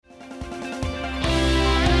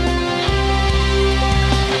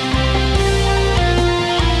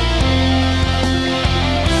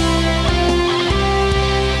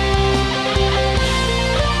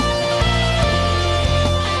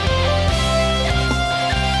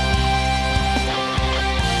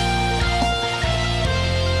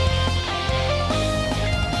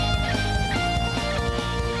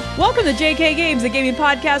Welcome to JK Games, the gaming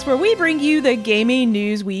podcast where we bring you the gaming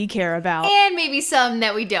news we care about. And maybe some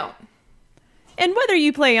that we don't. And whether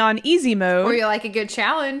you play on easy mode, or you like a good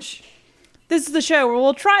challenge, this is the show where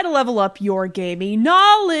we'll try to level up your gaming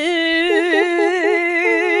knowledge.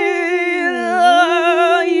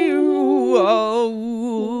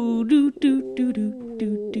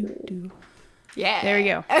 Yeah. There we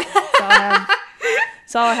go.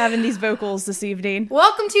 That's all I have in these vocals this evening.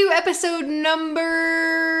 Welcome to episode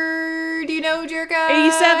number... Do you know, Jerica?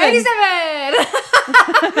 87.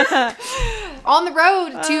 87! On the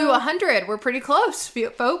road to 100. We're pretty close,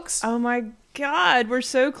 folks. Oh my God, we're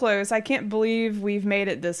so close. I can't believe we've made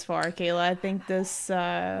it this far, Kayla. I think this,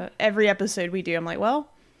 every episode we do, I'm like, well...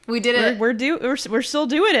 We did it. We're still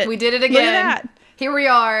doing it. We did it again. Look at that. Here we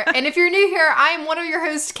are. And if you're new here, I am one of your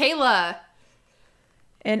hosts, Kayla.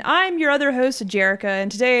 And I'm your other host, Jerica,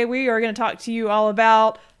 and today we are going to talk to you all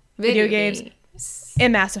about video games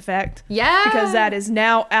and Mass Effect. Yeah. Because that is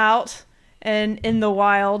now out and in the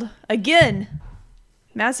wild again.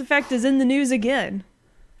 Mass Effect is in the news again.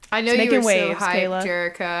 I know you were so hyped,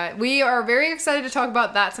 Jerica. We are very excited to talk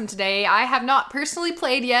about that some today. I have not personally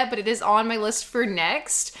played yet, but it is on my list for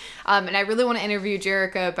next. And I really want to interview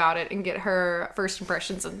Jerica about it and get her first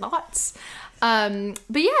impressions and thoughts.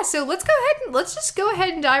 But yeah, so let's just go ahead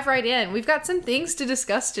and dive right in. We've got some things to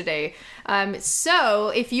discuss today. So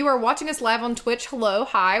if you are watching us live on Twitch, hello,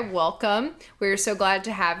 hi, welcome. We're so glad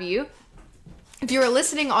to have you. If you are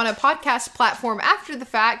listening on a podcast platform after the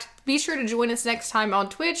fact, be sure to join us next time on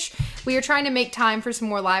Twitch. We are trying to make time for some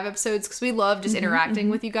more live episodes because we love just interacting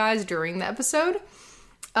with you guys during the episode.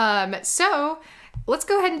 So let's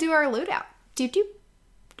go ahead and do our loadout.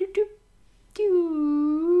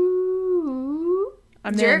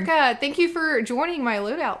 Jerica, thank you for joining my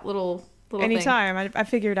loadout little Anytime. thing. I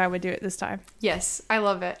figured I would do it this time. Yes, I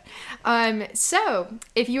love it. So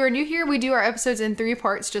if you are new here, we do our episodes in 3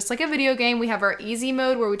 parts, just like a video game. We have our easy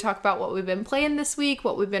mode where we talk about what we've been playing this week,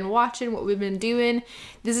 what we've been watching, what we've been doing.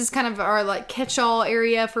 This is kind of our like catch-all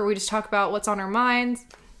area where we just talk about what's on our minds.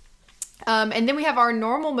 And then we have our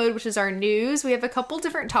normal mode, which is our news. We have a couple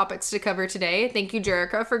different topics to cover today. Thank you,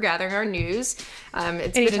 Jerica, for gathering our news.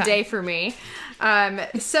 It's been a day for me.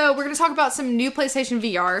 So we're going to talk about some new PlayStation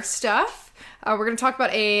VR stuff. We're going to talk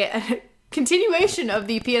about a continuation of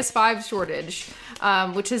the PS5 shortage,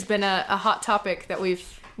 which has been a hot topic that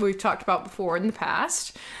we've talked about before in the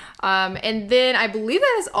past. And then I believe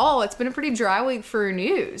that is all. It's been a pretty dry week for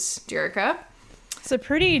news, Jerica. It's a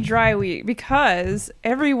pretty dry week because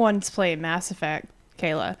everyone's playing Mass Effect,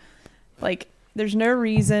 Kayla. Like, there's no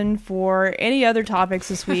reason for any other topics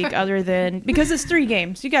this week other than... Because it's 3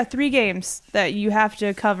 games. You got 3 games that you have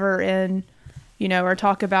to cover in, or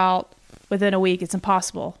talk about within a week. It's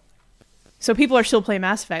impossible. So people are still playing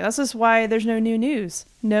Mass Effect. That's just why there's no new news.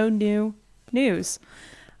 No new news.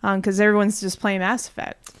 Because everyone's just playing Mass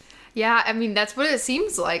Effect. Yeah, I mean, that's what it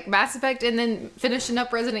seems like. Mass Effect and then finishing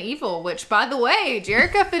up Resident Evil, which, by the way,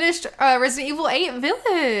 Jerica finished Resident Evil 8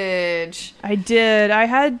 Village. I did. I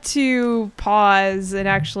had to pause and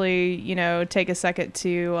actually, take a second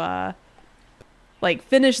to,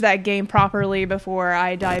 finish that game properly before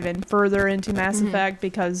I dive in further into Mass Effect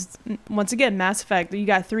because, once again, Mass Effect, you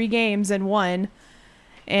got 3 games in one,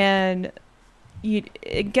 and I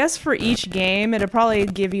guess for each game, it'll probably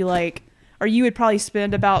give you, or you would probably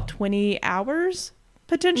spend about 20 hours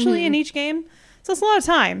potentially in each game. So it's a lot of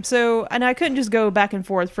time. So, and I couldn't just go back and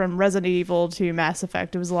forth from Resident Evil to Mass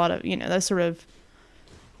Effect. It was a lot of, that's sort of,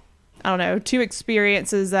 I don't know, 2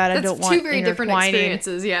 experiences that I don't want. 2 very different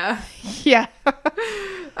experiences, yeah. Yeah.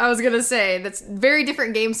 I was going to say, that's very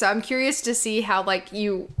different games. So I'm curious to see how,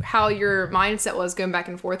 how your mindset was going back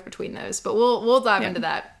and forth between those. But we'll dive into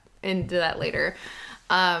that later.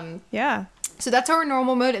 Yeah. So that's our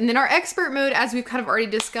normal mode. And then our expert mode, as we've kind of already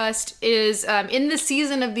discussed, is in the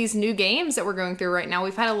season of these new games that we're going through right now.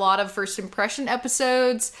 We've had a lot of first impression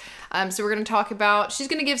episodes. So we're going to talk about, she's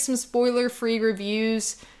going to give some spoiler-free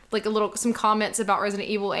reviews, some comments about Resident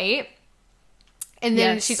Evil 8. And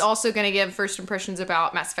then she's also going to give first impressions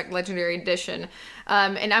about Mass Effect Legendary Edition.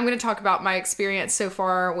 And I'm going to talk about my experience so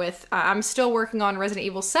far with, I'm still working on Resident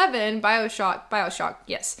Evil 7, Bioshock,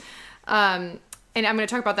 yes. And I'm going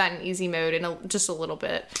to talk about that in easy mode in just a little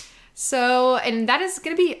bit. So, and that is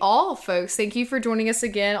going to be all, folks. Thank you for joining us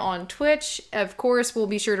again on Twitch. Of course, we'll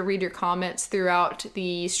be sure to read your comments throughout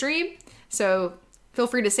the stream. So feel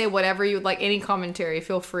free to say whatever you would like, any commentary,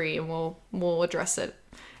 feel free, and we'll address it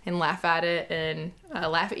and laugh at it and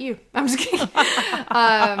laugh at you. I'm just kidding.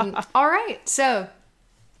 All right. So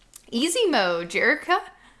easy mode, Jerica.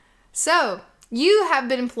 So you have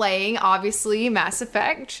been playing, obviously, Mass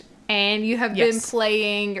Effect. and you have been Yes.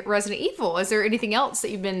 playing Resident Evil. Is there anything else that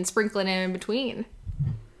you've been sprinkling in between?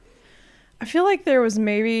 I feel like there was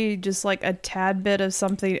maybe just like a tad bit of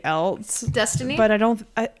something else. Destiny? But I don't.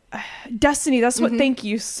 Destiny. That's what. Thank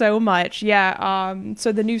you so much. Yeah.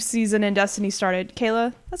 So the new season in Destiny started.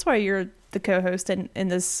 Kayla, that's why you're the co-host in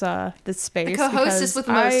this this space. Co-hostess with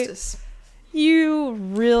mostess. You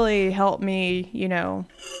really helped me,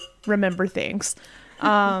 remember things.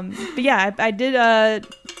 But yeah, I did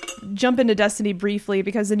jump into Destiny briefly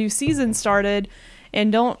because the new season started. And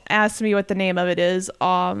don't ask me what the name of it is.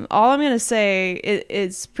 All I'm going to say,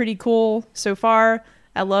 it's pretty cool so far.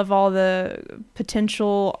 I love all the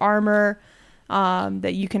potential armor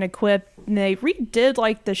that you can equip. And they redid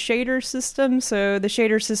like the shader system. So the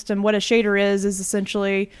shader system, what a shader is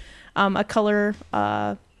essentially a color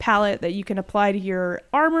palette that you can apply to your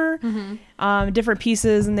armor, different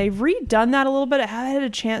pieces. And they've redone that a little bit. I haven't had a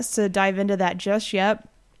chance to dive into that just yet.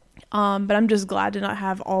 But I'm just glad to not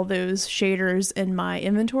have all those shaders in my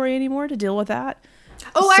inventory anymore to deal with that.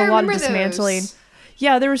 Oh, It's I a lot of remember dismantling. those.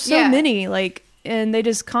 Yeah, there were so Yeah. many, and they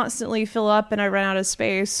just constantly fill up, and I run out of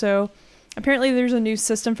space. So apparently, there's a new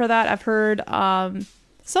system for that. I've heard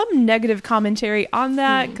some negative commentary on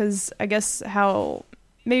that because I guess how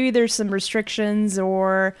maybe there's some restrictions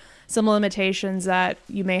or some limitations that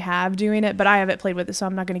you may have doing it, but I haven't played with it, so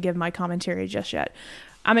I'm not going to give my commentary just yet.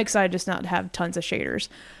 I'm excited just not to have tons of shaders.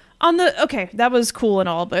 Okay, that was cool and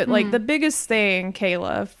all, but like the biggest thing,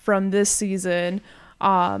 Kayla, from this season,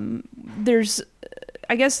 there's,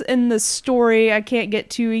 I guess in the story, I can't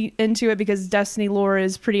get too into it because Destiny lore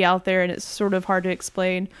is pretty out there and it's sort of hard to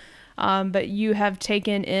explain. But you have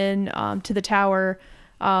taken in to the tower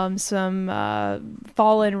some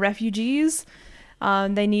fallen refugees.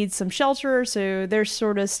 They need some shelter, so they're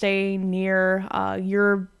sort of staying near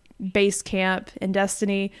your base camp in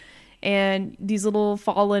Destiny. And these little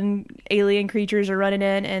fallen alien creatures are running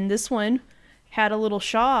in, and this one had a little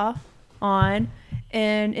Shaw on,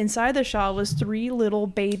 and inside the Shaw was 3 little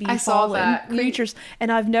baby I saw fallen that. creatures.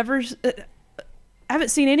 And I haven't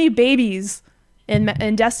seen any babies in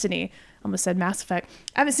Destiny. I almost said Mass Effect.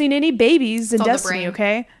 I haven't seen any babies in on the Destiny. brain.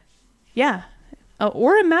 Okay, yeah,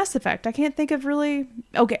 or in Mass Effect. I can't think of really.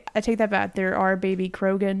 Okay, I take that back. There are baby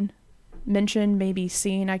Krogan mentioned, maybe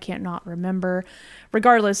seen. I can't not remember.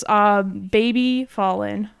 Regardless, baby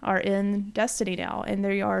fallen are in Destiny now, and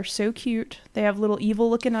they are so cute. They have little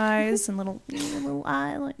evil looking eyes and little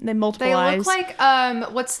eye. They multiple They eyes. look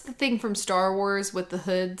like what's the thing from Star Wars with the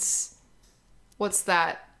hoods? What's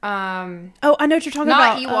that? Oh, I know what you're talking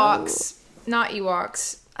Not about. Ewoks. Not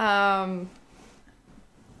Ewoks.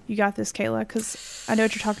 You got this, Kayla, because I know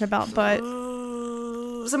what you're talking about. But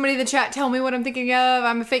Somebody in the chat tell me what I'm thinking of.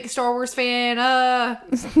 I'm a fake Star Wars fan.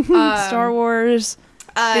 Star Wars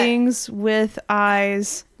things with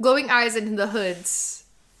eyes. Glowing eyes into the hoods.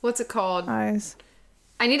 What's it called? Eyes.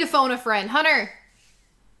 I need to phone a friend. Hunter.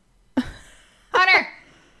 Hunter.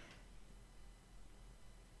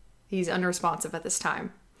 He's unresponsive at this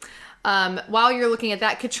time. While you're looking at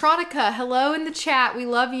that, Katronica, hello in the chat. We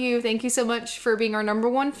love you. Thank you so much for being our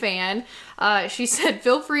 #1 fan. She said,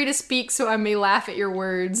 feel free to speak so I may laugh at your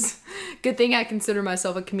words. Good thing I consider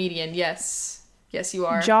myself a comedian. Yes. Yes, you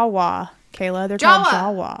are. Jawa, Kayla. They're called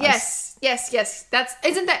Jawa. Jawas. Yes. Yes. Yes.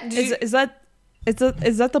 Isn't that...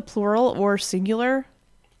 Is that the plural or singular?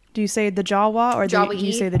 Do you say the Jawa or do Jawa-y?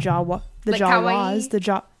 you say the Jawa? The Like Jawas, kawaii? the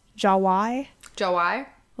Jawai? Jawai?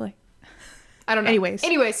 Like, I don't know. Anyways.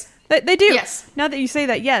 They do. Yes. Now that you say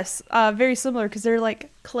that, yes, very similar because they're like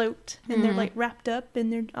cloaked and they're like wrapped up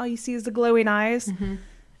and they're all you see is the glowing eyes.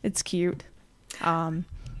 It's cute.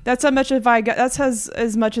 That's how much that's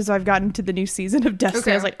as much as I've gotten to the new season of Destiny.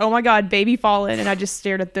 Okay. I was like, oh my god, baby fallen, and I just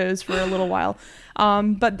stared at those for a little while.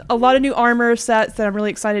 But a lot of new armor sets that I'm really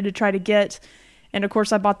excited to try to get, and of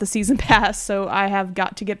course I bought the season pass, so I have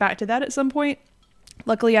got to get back to that at some point.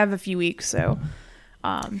 Luckily, I have a few weeks, so.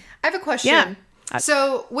 I have a question. Yeah.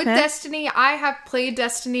 So with Huh? Destiny, I have played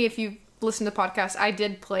Destiny. If you listen to the podcast, I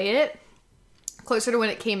did play it closer to when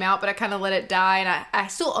it came out, but I kind of let it die, and I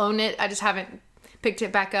still own it. I just haven't picked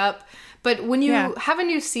it back up. But when you have a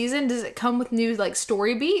new season, does it come with new like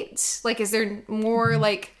story beats? Like, is there more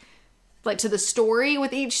like to the story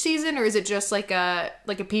with each season, or is it just like a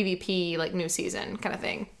PvP like new season kind of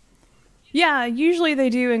thing? Yeah, usually they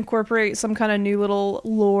do incorporate some kind of new little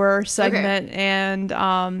lore segment and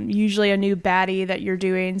usually a new baddie that you're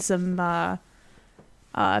doing some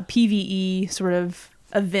PvE sort of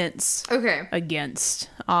events against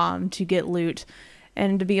to get loot.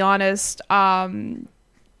 And to be honest, I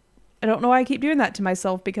don't know why I keep doing that to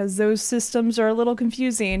myself because those systems are a little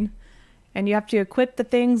confusing. and you have to equip the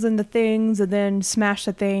things and then smash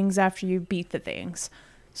the things after you beat the things.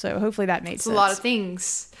 So hopefully that makes sense. It's a lot of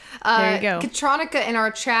things. There you go. Katronica in our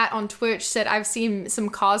chat on Twitch said, I've seen some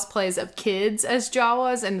cosplays of kids as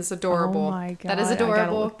Jawas, and it's adorable. Oh my god. That is adorable. I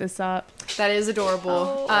gotta look this up. That is adorable.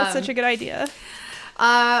 Oh, that's such a good idea.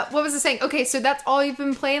 What was I saying? Okay, so that's all you've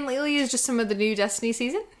been playing lately is just some of the new Destiny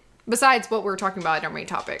season? Besides what we're talking about in our main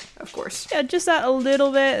topic, of course. Yeah, just that a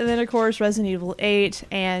little bit, and then of course Resident Evil 8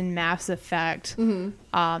 and Mass Effect.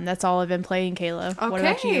 Mm-hmm. That's all I've been playing, Kayla. Okay. What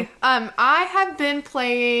about you? I have been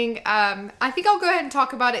playing, I think I'll go ahead and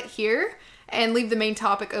talk about it here and leave the main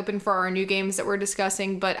topic open for our new games that we're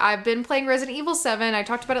discussing, but I've been playing Resident Evil 7. I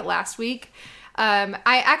talked about it last week. I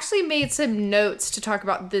actually made some notes to talk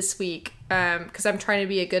about this week, because I'm trying to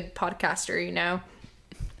be a good podcaster, you know?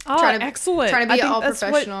 Oh, excellent. Trying to be all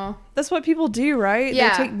professional. That's what people do, right?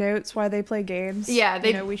 Yeah. They take notes while they play games.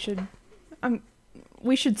 Yeah.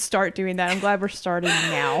 We should start doing that. I'm glad we're starting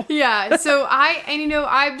now. Yeah. So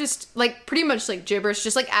I'm just like pretty much like gibberish,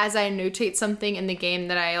 just like as I notate something in the game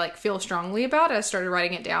that I like feel strongly about, I started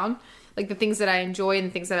writing it down. Like the things that I enjoy and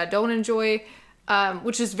the things that I don't enjoy,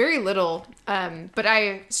 which is very little. But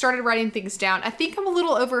I started writing things down. I think I'm a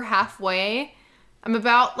little over halfway. I'm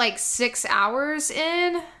about like 6 hours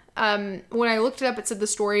in. When I looked it up, it said the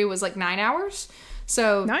story was like 9 hours.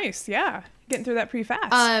 So nice, yeah, getting through that pretty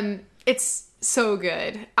fast. It's so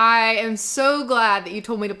good. I am so glad that you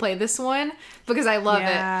told me to play this one because I love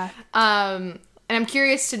it. And I'm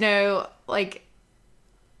curious to know, like,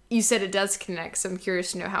 you said it does connect, so I'm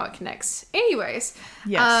curious to know how it connects. Anyways,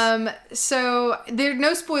 yes. So there are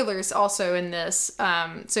no spoilers also in this.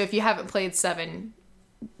 So if you haven't played 7.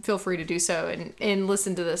 Feel free to do so and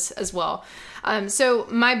listen to this as well. So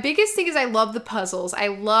my biggest thing is I love the puzzles. I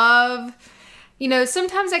love,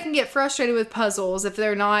 sometimes I can get frustrated with puzzles if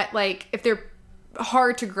they're not like, if they're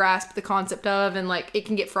hard to grasp the concept of, and like it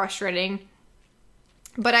can get frustrating.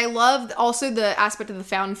 But I love also the aspect of the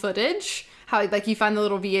found footage, how like you find the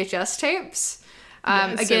little VHS tapes.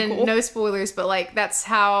 Again, so cool. No spoilers, but like that's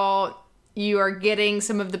how you are getting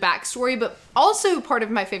some of the backstory. But also part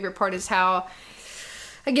of my favorite part is how,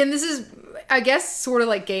 again, this is, I guess, sort of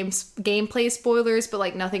like gameplay spoilers, but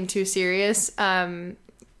like nothing too serious.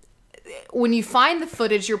 When you find the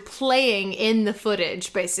footage, you're playing in the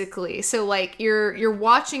footage, basically. So like you're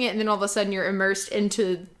watching it, and then all of a sudden you're immersed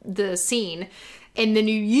into the scene, and then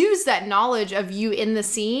you use that knowledge of you in the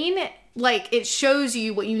scene. Like it shows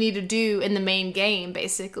you what you need to do in the main game,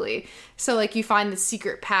 basically. So like you find the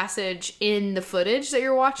secret passage in the footage that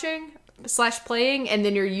you're watching / playing, and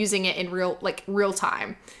then you're using it in real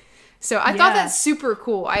time. So I thought that's super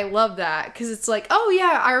cool. I love that because it's like, oh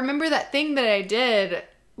yeah, I remember that thing that I did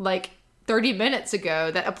like 30 minutes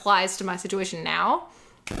ago that applies to my situation now.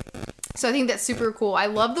 So I think that's super cool. I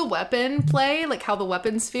love the weapon play, like how the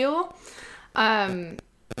weapons feel.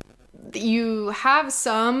 You have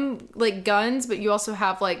some like guns, but you also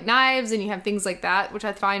have like knives, and you have things like that, which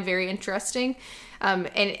I find very interesting. I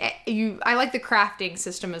like the crafting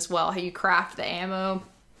system as well, how you craft the ammo.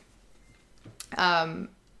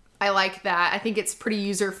 I like that. I think it's pretty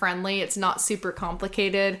user friendly. It's not super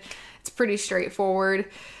complicated. It's pretty straightforward.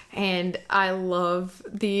 And I love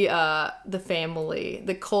the family,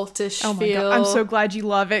 the cultish feel. God. I'm so glad you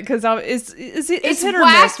love it because it's hit or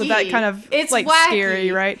wacky. Miss with that kind of it's like wacky.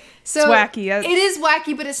 Scary, right? So it's wacky. It is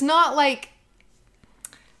wacky, but it's not like,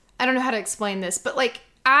 I don't know how to explain this, but like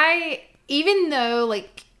even though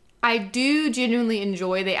like I do genuinely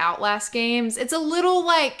enjoy the Outlast games, it's a little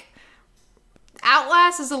like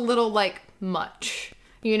Outlast is a little like much.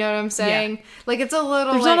 You know what I'm saying? Yeah. Like it's a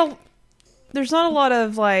little there's not a lot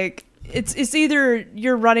of like it's either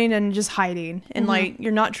you're running and just hiding and like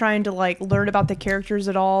you're not trying to like learn about the characters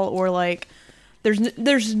at all, or like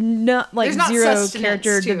there's not like zero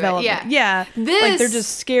character development. Yeah. Like they're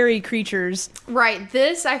just scary creatures. Right.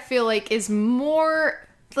 This I feel like is more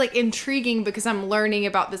like intriguing because I'm learning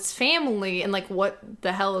about this family and like what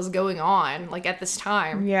the hell is going on like at this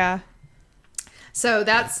time. Yeah. So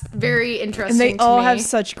that's very interesting. And they all have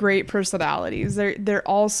such great personalities. They're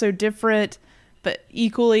all so different, but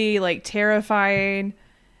equally like terrifying.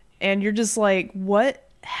 And you're just like, what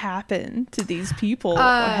happened to these people?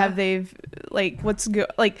 Have they like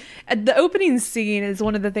the opening scene is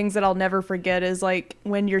one of the things that I'll never forget. Is like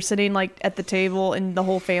when you're sitting like at the table and the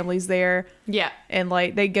whole family's there. Yeah. And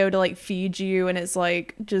like they go to like feed you, and it's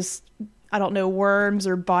like just I don't know, worms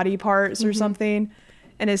or body parts or something,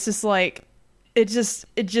 and it's just like. It just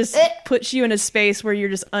puts you in a space where you're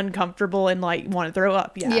just uncomfortable and like want to throw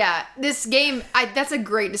up. Yeah. Yeah. This game, that's a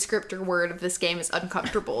great descriptor word of this game is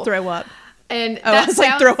uncomfortable. Throw up. And Oh, that it's like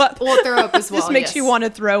sounds, throw up. Well, throw up as well. Just makes yes. you want to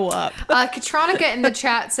throw up. Katronica in the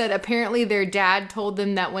chat said apparently their dad told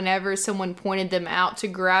them that whenever someone pointed them out to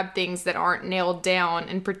grab things that aren't nailed down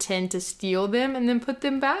and pretend to steal them and then put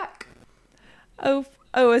them back.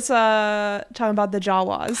 Oh, it's talking about the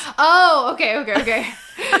Jawas. Oh, okay.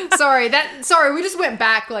 Sorry, we just went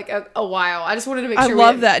back like a while. I just wanted to make sure. I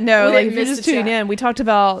love that. No, we like didn't if you're miss just the tuning chat. in, we talked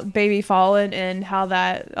about Baby Fallen and how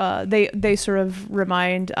that they sort of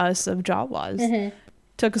remind us of Jawas.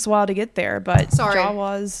 Took us a while to get there, but Sorry.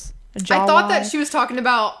 Jawas. I thought that she was talking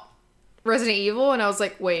about Resident Evil, and I was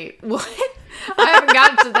like, wait, what? I haven't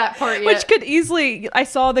gotten to that part yet. Which could easily, I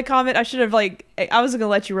saw the comment, I should have I was gonna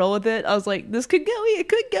let you roll with it. I was like, it could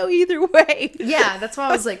go either way. Yeah, that's why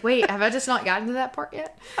I was like, wait, have I just not gotten to that part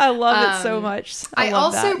yet? I love it so much. I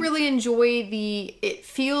love also that. really enjoy it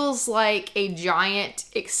feels like a giant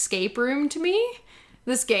escape room to me,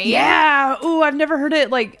 this game. Yeah. Ooh, I've never heard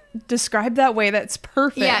it described that way. That's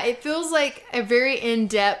perfect. Yeah, it feels like a very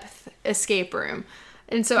in-depth escape room.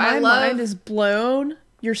 And so My I love... mind is blown.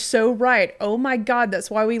 You're so right. Oh my God,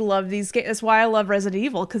 that's why we love these games. That's why I love Resident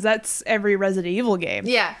Evil, because that's every Resident Evil game.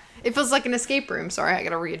 Yeah, it feels like an escape room. Sorry, I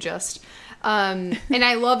gotta readjust. And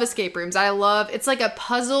I love escape rooms. It's like a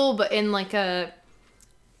puzzle, but in like a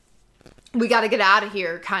we gotta get out of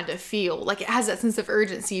here kind of feel. Like it has that sense of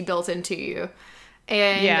urgency built into you.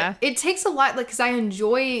 And it takes a lot, because I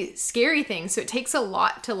enjoy scary things, so it takes a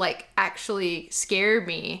lot to actually scare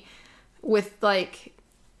me with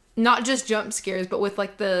not just jump scares, but with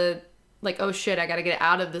oh shit, I gotta get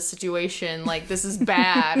out of this situation. This is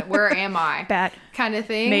bad. Where am I? Bad kind of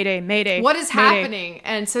thing. Mayday. What is happening?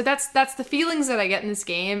 And so that's the feelings that I get in this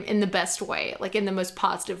game in the best way, in the most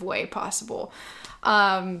positive way possible.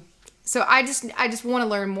 So I just want to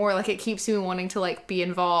learn more. It keeps me wanting to be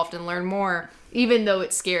involved and learn more, even though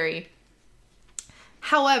it's scary.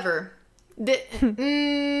 However,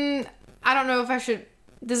 I don't know if I should.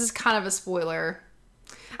 This is kind of a spoiler.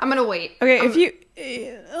 I'm gonna wait. Okay,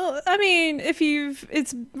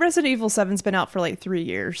 it's Resident Evil 7's been out for 3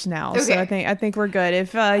 years now, so I think we're good.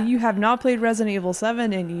 If you have not played Resident Evil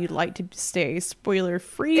 7 and you'd like to stay spoiler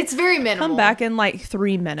free, it's very minimal. Come back in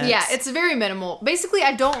 3 minutes. Yeah, it's very minimal. Basically,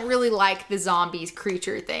 I don't really like the zombies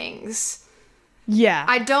creature things. Yeah,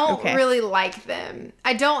 I don't really like them.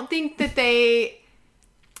 I don't think that I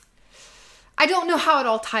don't know how it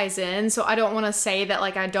all ties in, so I don't want to say that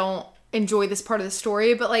I don't enjoy this part of the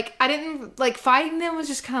story, but I didn't fighting them was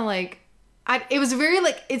just kind of it was very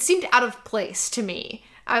it seemed out of place to me.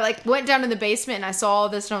 I went down in the basement and I saw all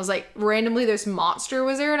this and I was randomly this monster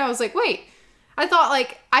was there and I was wait, I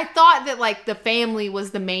thought that the family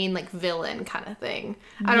was the main villain kind of thing.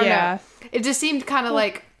 I don't know. It just seemed kind of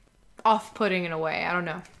off-putting in a way. I don't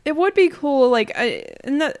know. It would be cool,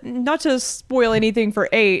 not to spoil anything for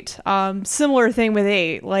 8, similar thing with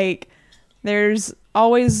 8, there's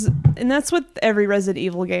always, and that's with every Resident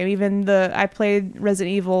Evil game, even I played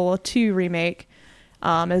Resident Evil 2 remake,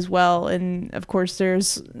 as well, and of course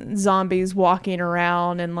there's zombies walking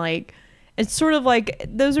around, and it's sort of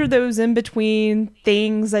those are those in-between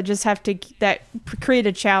things that just that create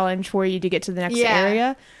a challenge for you to get to the next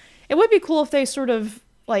area. It would be cool if they sort of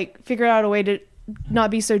figure out a way to not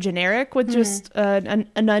be so generic with just an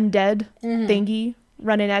undead thingy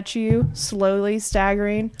running at you slowly,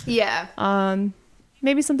 staggering.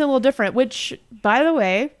 Maybe something a little different, which by the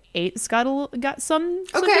way 8's got some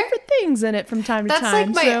different things in it from time to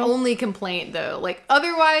time. That's my only complaint though.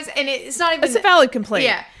 Otherwise, and it's not even, it's a valid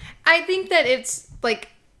complaint. I think that it's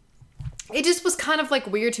it just was kind of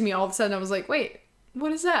weird to me. All of a sudden I was wait,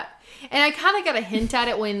 what is that? And I kind of got a hint at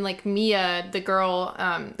it when Mia,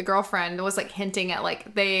 the girlfriend, was hinting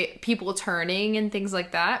at people turning and things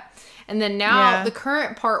like that. And then now the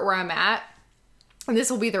current part where I'm at, and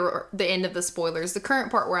this will be the end of the spoilers. The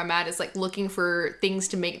current part where I'm at is looking for things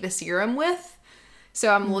to make the serum with.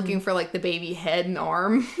 So I'm looking for the baby head and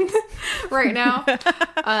arm right now.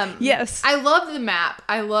 Yes. I love the map.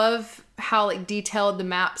 I love how detailed the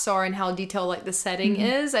maps are and how detailed the setting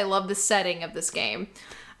is. I love the setting of this game.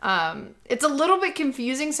 It's a little bit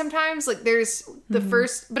confusing sometimes. There's the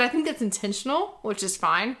first, but I think that's intentional, which is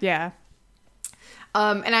fine. Yeah.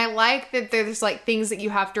 And I like that there's things that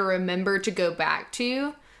you have to remember to go back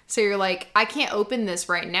to. So you're I can't open this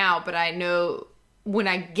right now, but I know when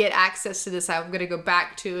I get access to this, I'm going to go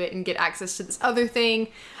back to it and get access to this other thing.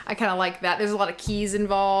 I kind of like that. There's a lot of keys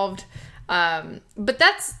involved. But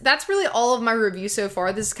that's really all of my review so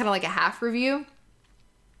far. This is kind of a half review.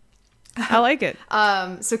 I like it.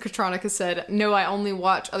 So Katronica said, no, I only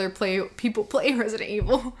watch other people play Resident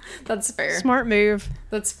Evil. That's fair. Smart move.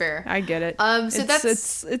 That's fair. I get it.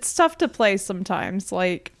 So it's tough to play sometimes.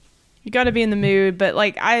 You got to be in the mood, but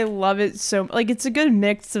like I love it so like it's a good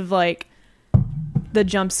mix of like the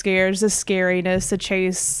jump scares, the scariness, the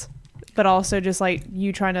chase, but also just like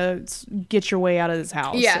you trying to get your way out of this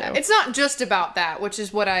house. Yeah, so. it's not just about that, which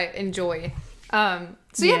is what I enjoy.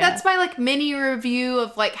 So yeah, that's my like mini review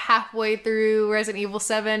of like halfway through Resident Evil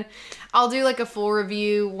 7. I'll do like a full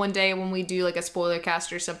review one day when we do like a spoiler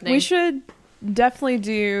cast or something. We should definitely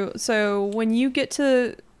do. So when you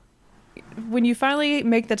finally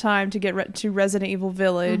make the time to get to Resident Evil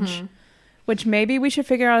Village, which maybe we should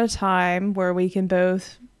figure out a time where we can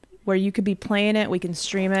both, where you could be playing it, we can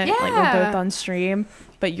stream it, like we're both on stream,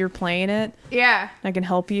 but you're playing it. Yeah. I can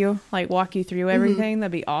help you, like walk you through everything.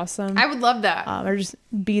 That'd be awesome. I would love that. Or just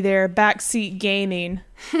be there, backseat gaming,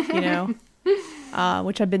 you know,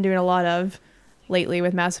 which I've been doing a lot of lately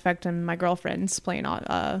with Mass Effect, and my girlfriend's playing,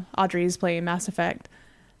 Audrey's playing Mass Effect,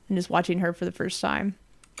 and just watching her for the first time.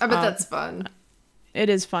 I bet that's fun. It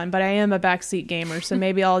is fun, but I am a backseat gamer, so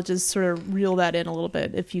maybe I'll just sort of reel that in a little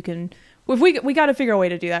bit if you can. If we got to figure a way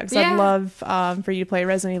to do that, because I'd love for you to play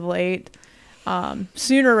Resident Evil 8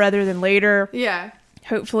 sooner rather than later. Yeah.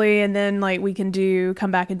 Hopefully, and then like we can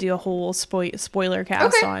come back and do a whole spoiler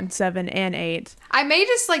cast on 7 and 8. I may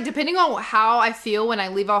just like, depending on how I feel when I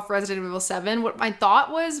leave off Resident Evil 7, what my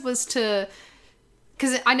thought was to,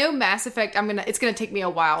 because I know Mass Effect, it's gonna take me a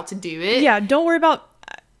while to do it. Yeah, don't worry about.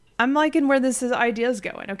 I'm liking where this idea's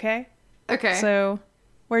going. Okay. Okay. So,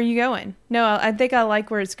 where are you going? No, I think I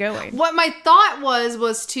like where it's going. What my thought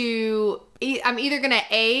was to, I'm either gonna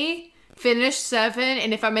finish 7,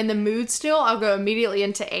 and if I'm in the mood still, I'll go immediately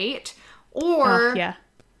into 8. Or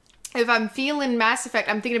if I'm feeling Mass Effect,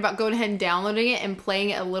 I'm thinking about going ahead and downloading it and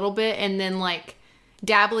playing it a little bit, and then like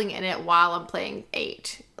dabbling in it while I'm playing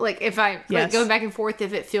 8. Like if I like going back and forth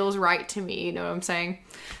if it feels right to me, you know what I'm saying?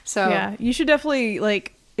 So yeah, you should definitely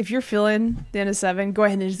like. If you're feeling the end of 7, go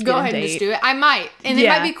ahead and just go ahead and just do it. I might, and it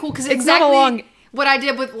might be cool because exactly what I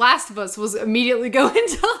did with Last of Us was immediately go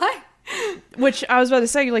into like. Which I was about to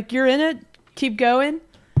say, like you're in it, keep going,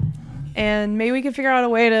 and maybe we can figure out a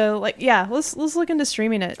way to like, let's look into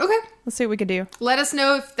streaming it. Okay, let's see what we can do. Let us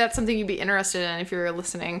know if that's something you'd be interested in if you're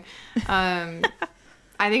listening. I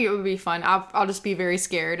think it would be fun. I'll just be very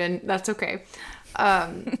scared, and that's okay.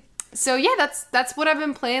 So yeah, that's what I've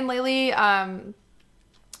been playing lately.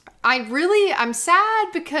 I'm sad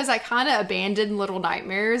because I kind of abandoned Little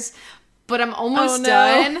Nightmares, but I'm almost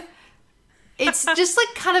done. It's just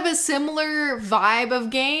like kind of a similar vibe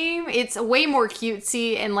of game. It's way more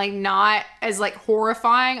cutesy and like not as like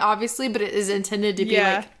horrifying, obviously, but it is intended to be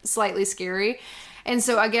like slightly scary. And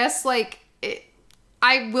so I guess like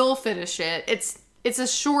I will finish it. It's a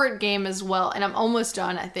short game as well, and I'm almost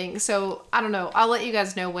done, I think. So I don't know. I'll let you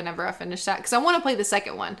guys know whenever I finish that because I want to play the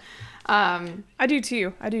second one. I do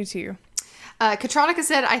too. Katronica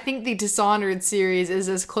said, I think the Dishonored series is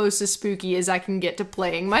as close to spooky as I can get to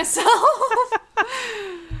playing myself.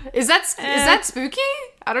 Is that spooky?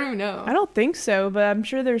 I don't even know. I don't think so, but I'm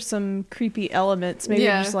sure there's some creepy elements. Maybe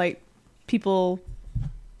just like people,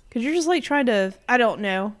 because you're just like trying to, I don't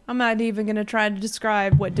know. I'm not even going to try to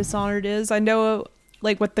describe what Dishonored is. I know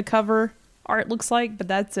like what the cover art looks like, but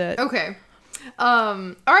that's it. Okay.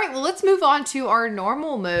 All right, well, let's move on to our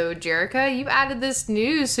normal mode. Jerica, you added this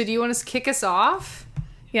news, so do you want to kick us off?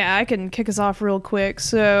 Yeah, I can kick us off real quick.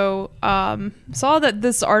 So, saw that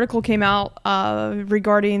this article came out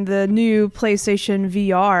regarding the new PlayStation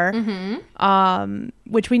VR,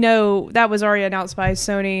 which we know that was already announced by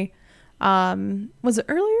Sony. Was it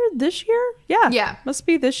earlier this year? Yeah. Must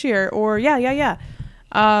be this year. Or, yeah.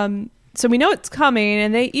 So we know it's coming,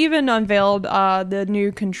 and they even unveiled the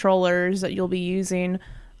new controllers that you'll be using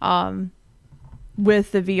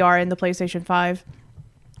with the VR and the PlayStation 5.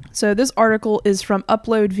 So this article is from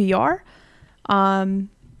Upload VR. I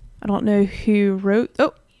don't know who wrote.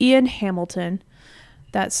 Oh, Ian Hamilton.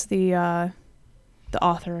 That's the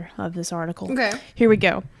author of this article. Okay. Here we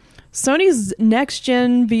go. Sony's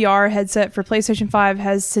next-gen VR headset for PlayStation 5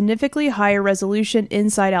 has significantly higher resolution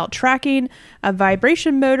inside-out tracking, a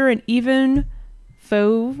vibration motor, and even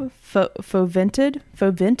fovented.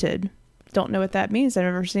 Don't know what that means. I've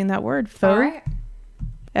never seen that word. Right.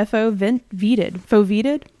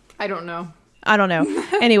 Foveted? I don't know.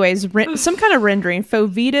 Anyways, some kind of rendering.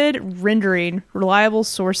 Foveted rendering. Reliable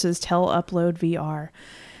sources tell Upload VR.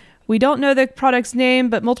 We don't know the product's name,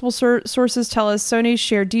 but multiple sources tell us Sony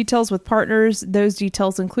shared details with partners. Those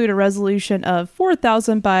details include a resolution of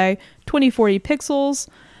 4,000 by 2040 pixels,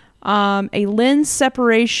 a lens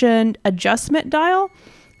separation adjustment dial,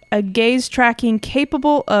 a gaze tracking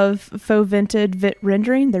capable of faux-vented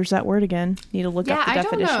rendering. There's that word again. Need to look up the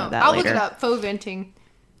definition of that I'll later. look it up. Faux venting.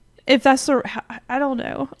 if that's I don't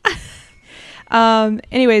know.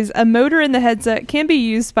 Anyways, a motor in the headset can be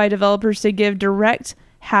used by developers to give direct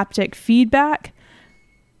haptic feedback.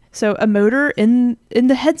 So a motor in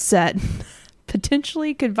the headset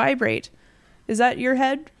potentially could vibrate. Is that your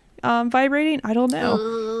head vibrating? I don't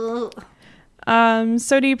know.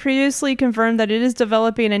 Sony previously confirmed that it is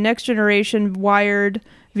developing a next generation wired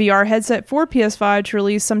VR headset for PS5 to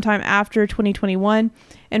release sometime after 2021,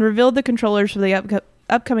 and revealed the controllers for the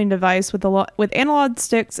upcoming device with analog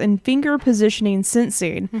sticks and finger positioning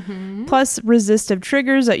sensing, plus resistive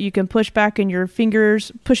triggers that you can push back at your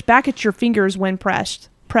fingers when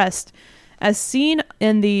pressed, as seen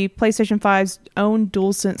in the PlayStation 5's own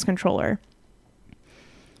DualSense controller.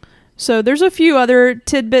 So there's a few other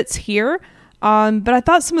tidbits here, but I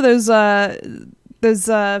thought some of those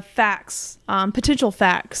facts, potential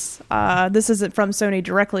facts. This isn't from Sony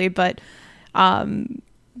directly, but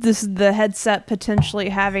this is the headset potentially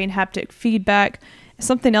having haptic feedback.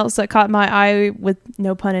 Something else that caught my eye, with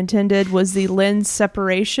no pun intended, was the lens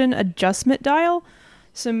separation adjustment dial.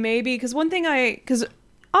 So maybe, because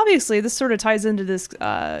obviously this sort of ties into this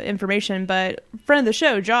information, but friend of the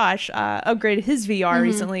show, Josh, upgraded his VR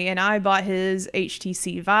recently, and I bought his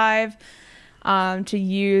HTC Vive to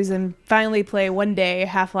use and finally play one day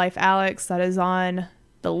Half-Life Alyx. That is on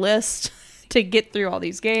the list to get through all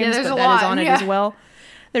these games, but that is on it as well.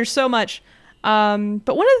 There's so much. But one of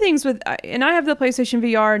the things and I have the PlayStation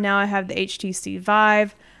VR, now I have the HTC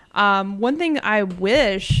Vive. One thing I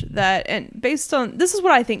wish that, and based on, this is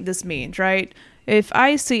what I think this means, right? If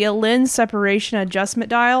I see a lens separation adjustment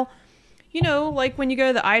dial, like when you go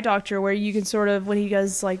to the eye doctor where you can sort of, when he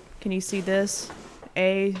goes like, can you see this?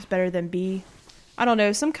 A is better than B. I don't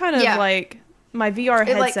know, some kind of like, my VR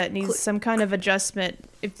headset needs some kind of adjustment.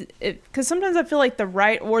 Because sometimes I feel like the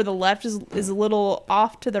right or the left is a little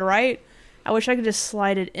off to the right. I wish I could just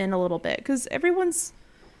slide it in a little bit. Because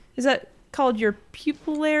is that called your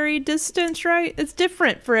pupillary distance, right? It's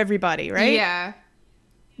different for everybody, right? Yeah.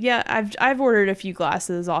 Yeah, I've ordered a few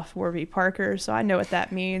glasses off Warby Parker, so I know what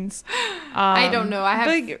that means. I don't know. I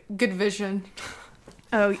have good vision.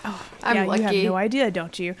 I'm lucky. You have no idea,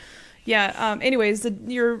 don't you? Yeah. Anyways,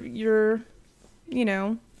 your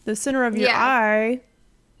the center of your eye,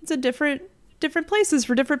 it's a different places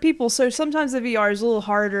for different people. So sometimes the VR is a little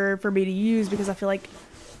harder for me to use because I feel like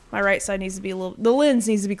my right side needs to be the lens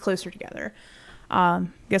needs to be closer together.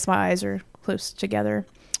 Guess my eyes are close together,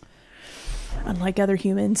 unlike other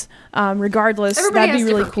humans. Regardless, that'd be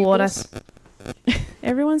really cool. And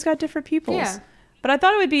everyone's got different pupils. Yeah. But I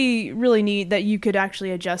thought it would be really neat that you could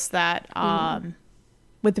actually adjust that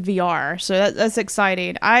with the VR. So that's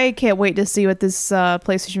exciting. I can't wait to see what this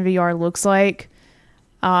PlayStation VR looks like.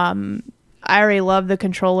 I already love the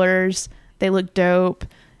controllers. They look dope.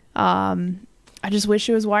 I just wish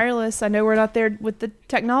it was wireless. I know we're not there with the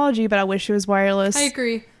technology, but I wish it was wireless. I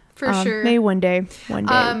agree. For sure. Maybe one day.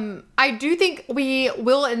 I do think we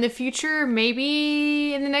will in the future,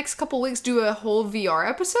 maybe in the next couple weeks, do a whole VR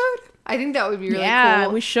episode. I think that would be really cool. Yeah,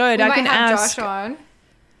 we should. I can ask Josh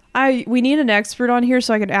on. We need an expert on here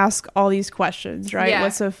so I can ask all these questions, right? Yeah.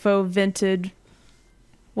 What's a faux vented?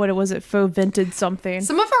 What was it? Faux vented something.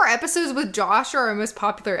 Some of our episodes with Josh are our most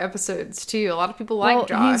popular episodes too. A lot of people like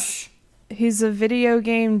Josh. He's a video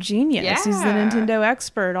game genius. Yeah. He's the Nintendo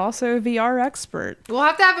expert, also a VR expert. We'll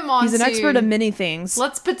have to have him on. He's an expert of many things.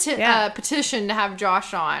 Let's petition to have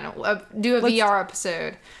Josh on. Do a VR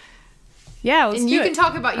episode. Yeah, let's do it. And you can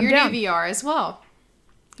talk about your new VR as well.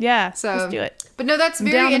 Yeah, so let's do it. But no, that's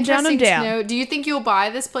very interesting to know. Do you think you'll buy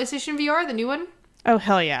this PlayStation VR, the new one? Oh,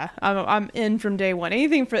 hell yeah. I'm in from day one.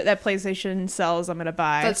 Anything that PlayStation sells, I'm going to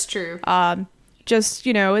buy. That's true. Just,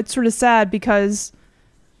 it's sort of sad because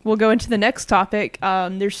we'll go into the next topic.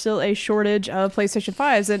 There's still a shortage of PlayStation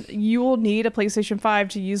 5s, and you will need a PlayStation 5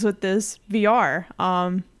 to use with this VR,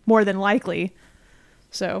 more than likely.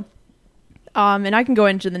 So, and I can go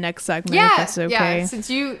into the next segment if that's okay. Yeah, since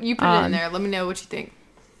you put it in there, let me know what you think.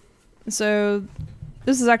 So,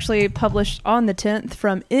 this is actually published on the 10th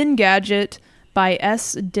from Engadget by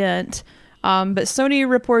S. Dent. But Sony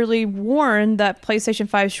reportedly warned that PlayStation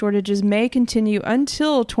 5 shortages may continue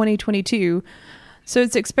until 2022. So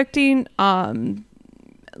it's expecting some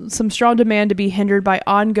strong demand to be hindered by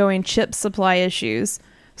ongoing chip supply issues.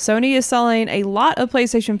 Sony is selling a lot of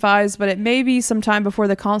PlayStation 5s, but it may be some time before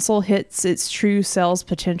the console hits its true sales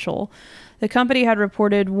potential. The company has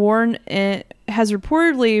reportedly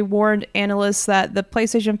warned analysts that the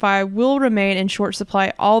PlayStation 5 will remain in short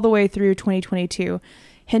supply all the way through 2022,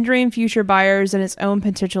 hindering future buyers and its own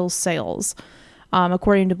potential sales,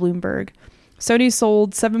 according to Bloomberg. Sony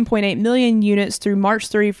sold 7.8 million units through March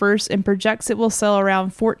 31st and projects it will sell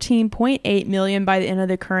around 14.8 million by the end of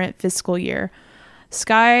the current fiscal year.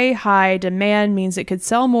 Sky high demand means it could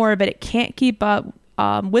sell more, but it can't keep up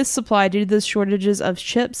with supply due to the shortages of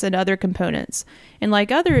chips and other components. And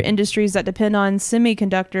like other industries that depend on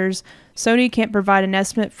semiconductors, Sony can't provide an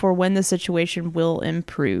estimate for when the situation will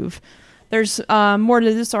improve. There's more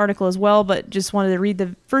to this article as well, but just wanted to read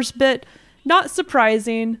the first bit. Not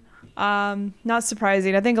surprising. Not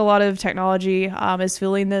surprising. I think a lot of technology is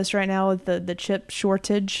feeling this right now with the chip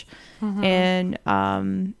shortage. And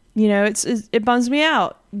you know, it bums me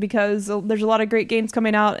out because there's a lot of great games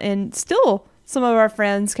coming out, and still some of our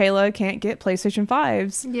friends, Kayla, can't get PlayStation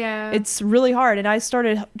 5s. Yeah. It's really hard. And I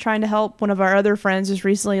started trying to help one of our other friends just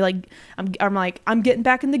recently. Like, I'm getting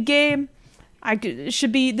back in the game. This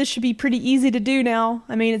should be pretty easy to do now.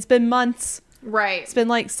 I mean, it's been months. Right. It's been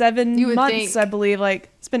like 7 months, I believe. Like,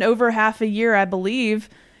 it's been over half a year, I believe.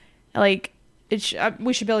 Like, we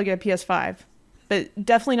should be able to get a PS5. But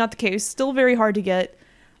definitely not the case. Still very hard to get.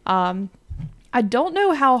 I don't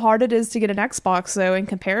know how hard it is to get an Xbox, though, in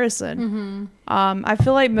comparison. I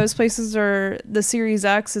feel like most places the Series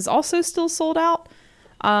X is also still sold out.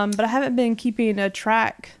 But I haven't been keeping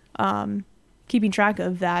track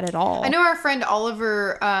of that at all. I know our friend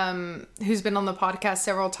Oliver, who's been on the podcast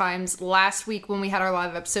several times, last week when we had our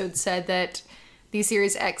live episode said that the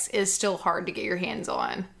Series X is still hard to get your hands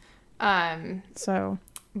on.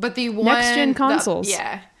 But the next gen consoles.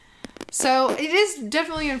 Yeah. So it is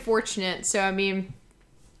definitely unfortunate. So, I mean,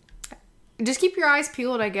 just keep your eyes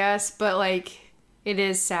peeled, I guess. But, like, it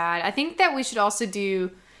is sad. I think that we should also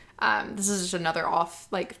do, this is just another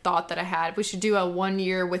thought that I had. We should do a 1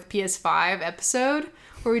 year with PS5 episode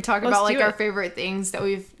where we talk about, like, our favorite things that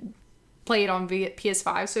we've played on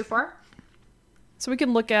PS5 so far. So we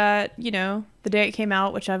can look at, you know, the day it came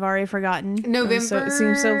out, which I've already forgotten. November. So it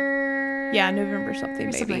seems so. Yeah, November something,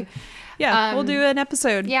 maybe. Yeah, we'll do an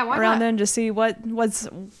episode around then to see what's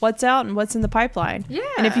out and what's in the pipeline. Yeah.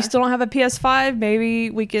 And if you still don't have a PS5,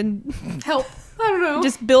 maybe we can help. I don't know.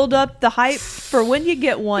 Just build up the hype for when you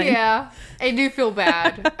get one. Yeah, I do feel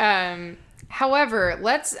bad. However,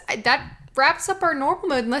 that wraps up our normal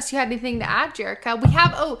mode unless you had anything to add, Jerica. We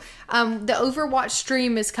have the Overwatch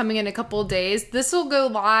stream is coming in a couple of days. This will go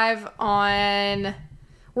live on.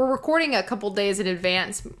 We're recording a couple days in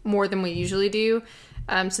advance more than we usually do.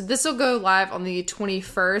 So this will go live on the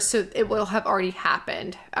 21st, so it will have already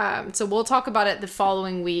happened. So we'll talk about it the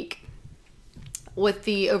following week with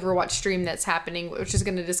the Overwatch stream that's happening, which is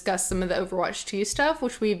going to discuss some of the Overwatch 2 stuff,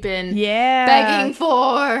 which we've been begging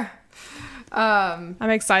for. I'm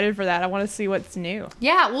excited for that. I want to see what's new.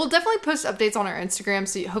 Yeah, we'll definitely post updates on our Instagram,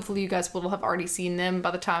 so hopefully you guys will have already seen them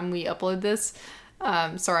by the time we upload this.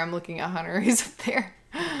 Sorry, I'm looking at Hunter. He's up there.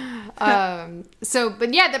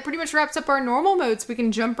 But yeah, that pretty much wraps up our normal mode, so we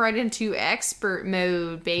can jump right into expert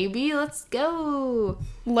mode, baby. Let's go.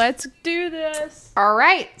 Let's do this. All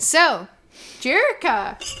right, so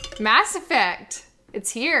Jerica, Mass Effect,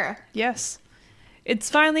 it's here. Yes, it's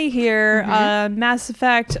finally here. Mass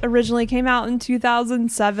Effect originally came out in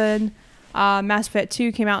 2007. Mass Effect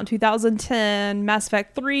 2 came out in 2010. Mass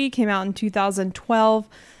Effect 3 came out in 2012.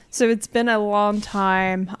 So it's been a long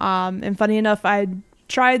time. And funny enough, I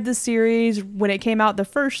tried the series when it came out the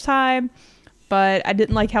first time, but I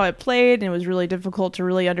didn't like how it played, and it was really difficult to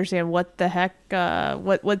really understand what the heck,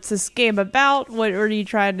 what's this game about? What are you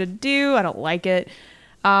trying to do? I don't like it.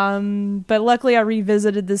 But luckily I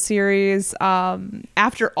revisited the series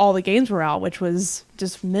after all the games were out, which was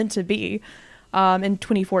just meant to be, in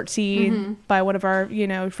 2014 by one of our,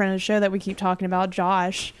 friend of the show that we keep talking about,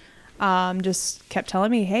 Josh. Just kept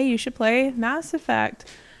telling me, hey, you should play Mass Effect.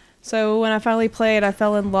 So when I finally played, I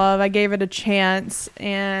fell in love. I gave it a chance,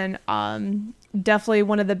 and definitely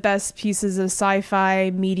one of the best pieces of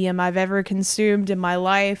sci-fi medium I've ever consumed in my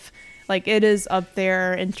life. Like, it is up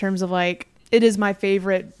there in terms of, like, it is my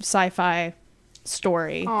favorite sci-fi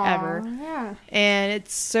story ever. Yeah. And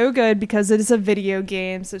it's so good because it is a video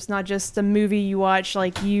game, so it's not just a movie you watch.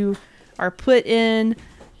 Like, you are put in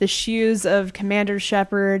the shoes of Commander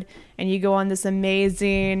Shepard, and you go on this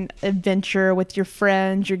amazing adventure with your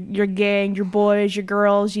friends, your gang, your boys, your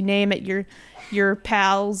girls, you name it, your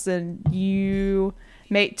pals, and you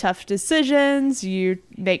make tough decisions, you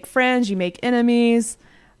make friends, you make enemies,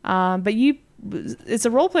 but it's a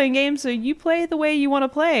role-playing game, so you play the way you want to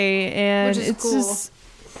play, and it's cool.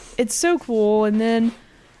 It's so cool. And then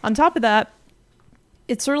on top of that,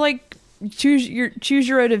 it's sort of like choose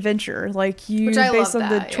your own adventure, like you, which I based love on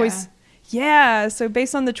that, the choice. Yeah, so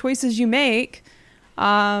based on the choices you make,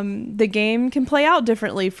 the game can play out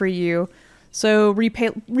differently for you. So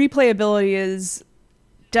replayability is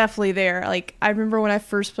definitely there. Like, I remember when I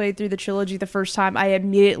first played through the trilogy the first time, I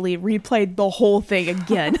immediately replayed the whole thing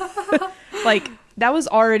again. Like, that was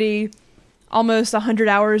already almost 100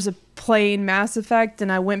 hours of playing Mass Effect,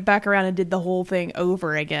 and I went back around and did the whole thing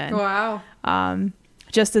over again. Wow.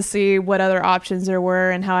 Just to see what other options there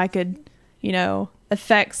were and how I could, you know,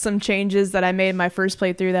 affect some changes that I made in my first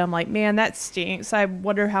playthrough that I'm like, man, that stinks. I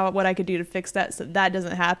wonder what I could do to fix that so that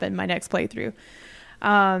doesn't happen my next playthrough.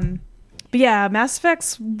 But yeah, Mass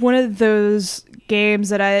Effect's one of those games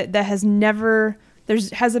that hasn't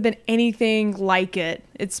been anything like it.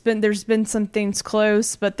 There's been some things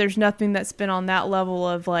close, but there's nothing that's been on that level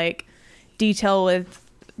of like detail with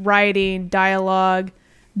writing, dialogue,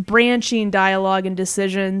 branching dialogue and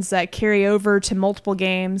decisions that carry over to multiple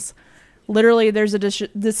games. Literally, there's a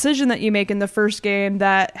decision that you make in the first game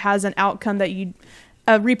that has an outcome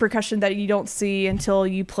a repercussion that you don't see until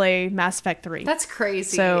you play Mass Effect 3. That's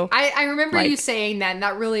crazy. So, I remember you saying that, and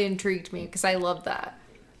that really intrigued me because I love that.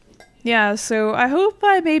 Yeah, so I hope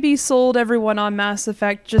I maybe sold everyone on Mass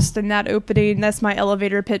Effect just in that opening. That's my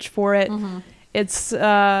elevator pitch for it. Mm-hmm. It's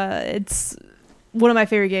one of my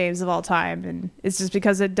favorite games of all time, and it's just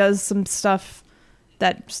because it does some stuff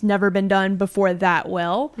that's never been done before that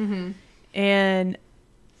well. Mm-hmm. And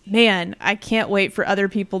man, I can't wait for other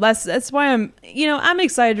people. That's why I'm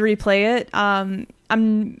excited to replay it.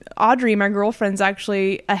 Audrey, my girlfriend's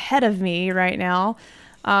actually ahead of me right now.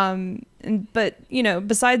 But you know,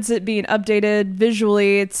 besides it being updated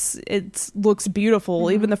visually, it looks beautiful.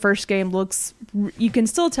 Mm-hmm. Even the first game you can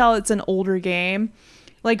still tell it's an older game.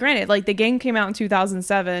 Like, granted, like the game came out in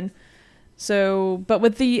 2007. So, but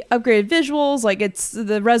with the upgraded visuals, like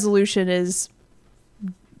the resolution is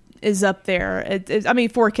up there.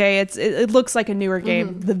 4K. It looks like a newer game.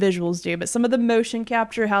 Mm-hmm. The visuals do, but some of the motion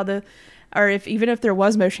capture, even if there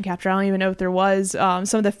was motion capture, I don't even know if there was. Some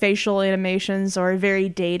of the facial animations are very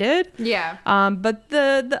dated. Yeah. But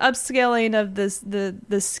the upscaling of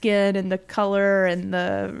the skin and the color and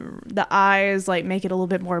the eyes like make it a little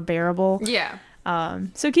bit more bearable. Yeah.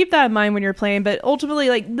 So keep that in mind when you're playing. But ultimately,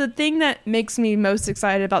 like the thing that makes me most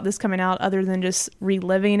excited about this coming out, other than just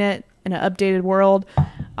reliving it in an updated world,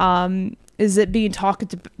 is it being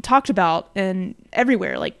talked about and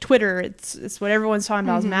everywhere, like Twitter. It's what everyone's talking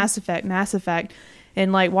about. Mm-hmm. Is Mass Effect,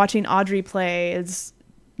 and like watching Audrey play is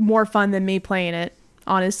more fun than me playing it,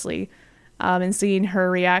 honestly. And seeing her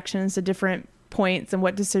reactions to different points and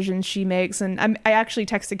what decisions she makes. And I actually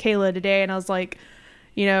texted Kayla today, and I was like,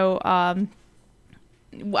 you know,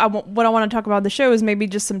 what I want to talk about in the show is maybe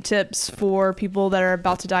just some tips for people that are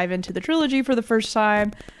about to dive into the trilogy for the first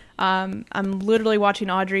time. I'm literally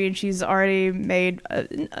watching Audrey, and she's already made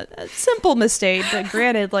a simple mistake. But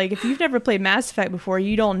granted, like if you've never played Mass Effect before,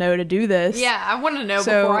 you don't know to do this. Yeah, I want to know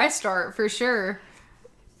before I start for sure.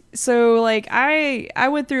 So like I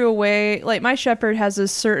went through a way, like my Shepard has a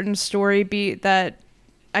certain story beat that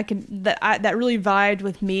that really vibed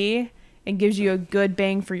with me and gives you a good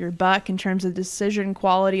bang for your buck in terms of decision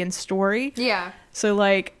quality and story. Yeah. So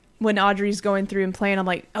like when Audrey's going through and playing, I'm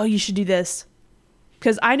like, oh, you should do this.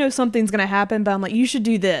 Because I know something's going to happen, but I'm like, you should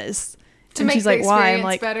do this. To make the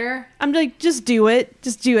experience better? I'm like, just do it.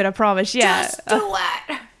 Just do it, I promise. Yeah. Just do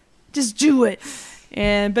it. Just do it.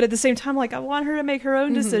 But at the same time, like, I want her to make her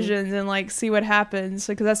own decisions and, like, see what happens.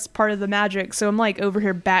 Because that's part of the magic. So I'm, like, over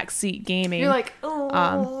here backseat gaming. You're like,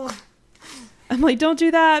 oh. I'm like, don't do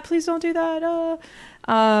that. Please don't do that.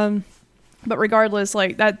 But regardless,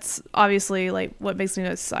 like, that's obviously, like, what makes me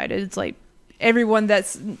most excited. It's, like, anyone that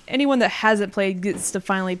hasn't played gets to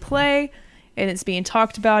finally play, and it's being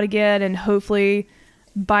talked about again, and hopefully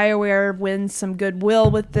BioWare wins some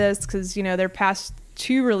goodwill with this, because you know their past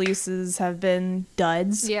 2 releases have been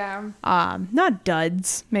duds. Yeah. Not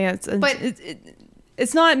duds, man.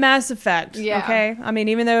 It's not Mass Effect. Yeah. Okay. I mean,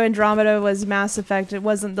 even though Andromeda was Mass Effect, it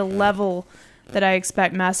wasn't the level that I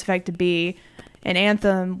expect Mass Effect to be, and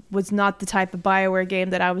Anthem was not the type of BioWare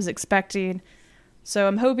game that I was expecting. So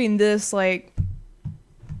I'm hoping this, like,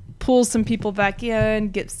 pulls some people back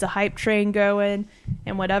in, gets the hype train going,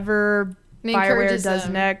 and whatever BioWare does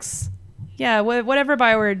next. Yeah, whatever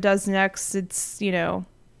BioWare does next, it's, you know,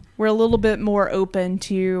 we're a little bit more open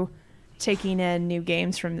to taking in new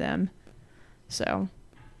games from them. So,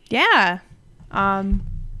 yeah. I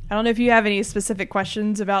don't know if you have any specific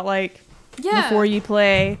questions about, like, before you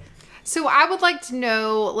play. So I would like to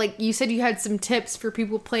know, like you said you had some tips for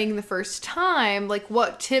people playing the first time. Like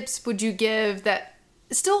what tips would you give that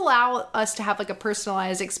still allow us to have like a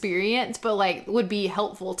personalized experience, but like would be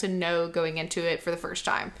helpful to know going into it for the first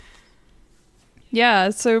time? Yeah,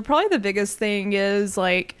 so probably the biggest thing is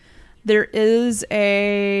like there is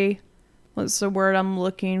a what's the word I'm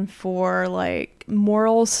looking for? Like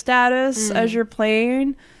moral status as you're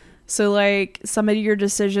playing. So like some of your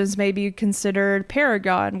decisions may be considered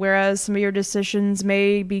Paragon, whereas some of your decisions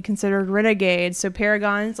may be considered Renegade. So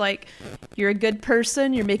Paragon's like, you're a good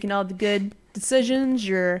person, you're making all the good decisions,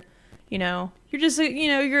 you're just,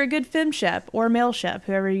 you're a good fem shep or male shep,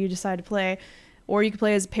 whoever you decide to play. Or you can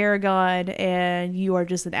play as Paragon and you are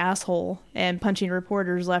just an asshole and punching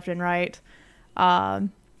reporters left and right.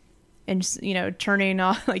 And just, turning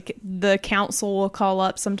off, like the council will call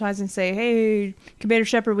up sometimes and say, hey, Commander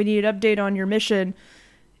Shepard, we need an update on your mission.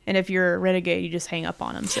 And if you're a renegade, you just hang up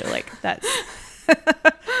on them. So like that's,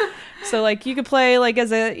 so like you could play like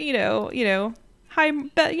as a,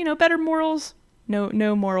 better morals,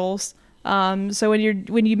 no morals. So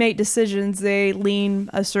when you make decisions, they lean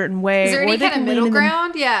a certain way. Is there any kind of middle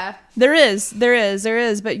ground? Yeah. There is.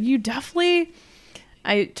 But you definitely,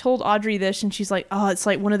 I told Audrey this and she's like, oh, it's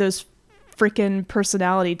like one of those freaking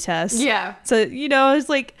personality tests. Yeah. So, it's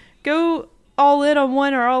like go all in on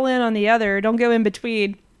one or all in on the other. Don't go in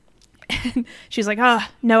between. And she's like,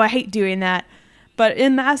 no, I hate doing that. But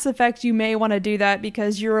in Mass Effect, you may want to do that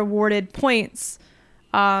because you're awarded points,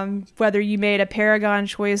 whether you made a Paragon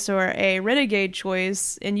choice or a Renegade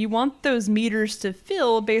choice, and you want those meters to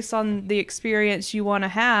fill based on the experience you want to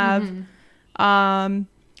have.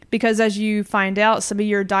 Because as you find out, some of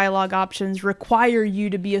your dialogue options require you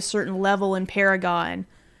to be a certain level in Paragon.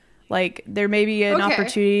 Like, there may be an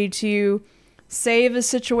opportunity to save a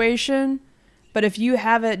situation, but if you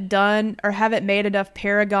haven't done or haven't made enough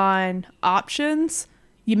Paragon options,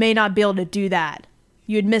 you may not be able to do that.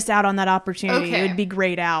 You would miss out on that opportunity. It would be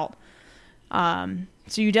grayed out.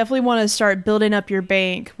 So you definitely want to start building up your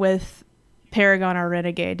bank with Paragon or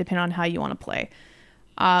Renegade, depending on how you want to play.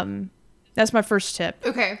 That's my first tip.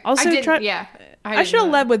 Okay. Also, I should have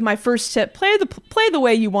led with my first tip. Play the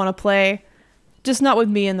way you want to play, just not with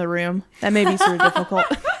me in the room. That may be sort of difficult.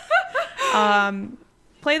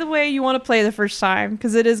 Play the way you want to play the first time,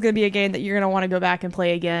 because it is going to be a game that you're going to want to go back and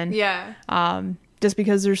play again. Yeah. Just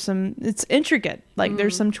because it's intricate. Like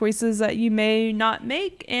there's some choices that you may not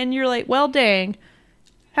make, and you're like, well, dang,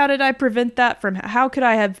 how could I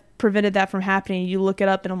have prevented that from happening? You look it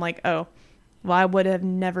up, and I'm like, oh. Well, I would have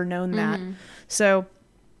never known that. So,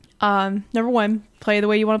 number one, play the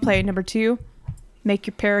way you want to play. Number two, make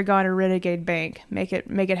your Paragon or Renegade bank. Make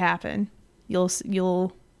it happen.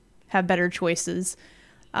 You'll have better choices.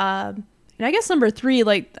 And I guess number three,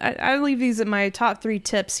 like I leave these at my top 3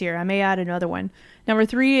 tips here. I may add another one. Number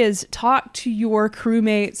 3 is talk to your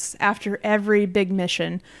crewmates after every big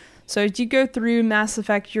mission. So as you go through Mass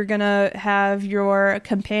Effect, you're gonna have your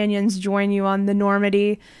companions join you on the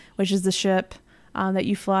Normandy, which is the ship that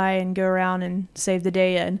you fly and go around and save the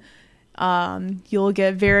day in. You'll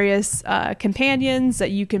get various companions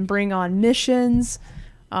that you can bring on missions,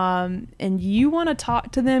 and you want to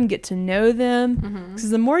talk to them, get to know them, because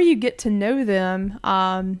the more you get to know them,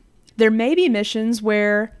 there may be missions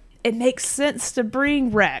where it makes sense to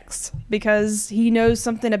bring Rex because he knows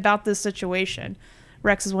something about this situation.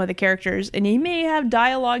 Rex is one of the characters, and he may have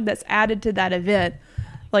dialogue that's added to that event.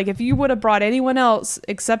 Like, if you would have brought anyone else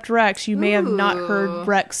except Rex, you may have not heard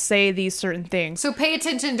Rex say these certain things. So pay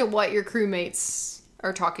attention to what your crewmates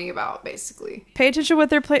are talking about, basically. Pay attention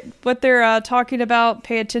to what they're talking about.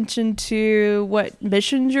 Pay attention to what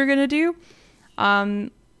missions you're going to do.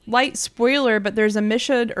 Light spoiler, but there's a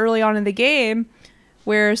mission early on in the game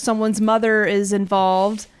where someone's mother is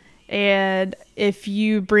involved, and if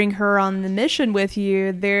you bring her on the mission with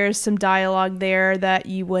you, there's some dialogue there that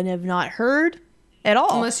you would have not heard at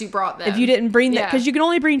all. Unless you brought them. If you didn't bring that, because you can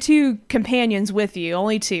only bring 2 companions with you,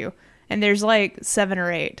 only 2. And there's like 7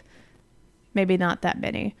 or 8. Maybe not that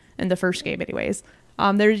many in the first game anyways.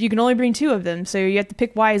 You can only bring 2 of them, so you have to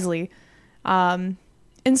pick wisely. And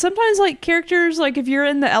sometimes like characters, like if you're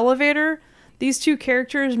in the elevator, these 2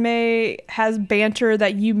 characters may have banter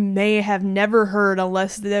that you may have never heard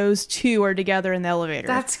unless those 2 are together in the elevator.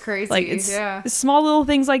 That's crazy. Like it's small little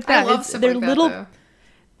things like that. I love stuff like that, though.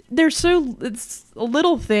 It's a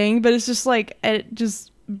little thing, but it's just like, it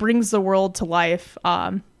just brings the world to life,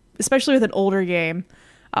 especially with an older game.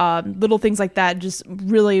 Little things like that just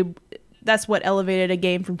really, that's what elevated a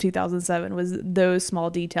game from 2007, was those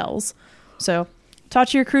small details. So talk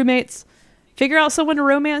to your crewmates, figure out someone to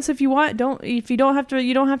romance if you want. You don't have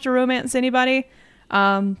to romance anybody.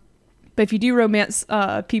 But if you do romance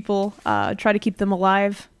people, try to keep them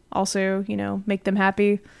alive. Also, make them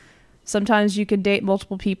happy. Sometimes you can date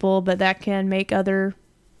multiple people, but that can make other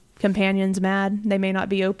companions mad. They may not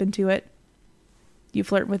be open to it. You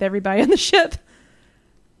flirt with everybody on the ship.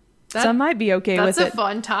 Some might be okay with it. That's a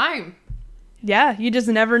fun time. yeah, you just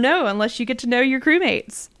never know unless you get to know your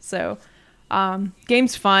crewmates. So,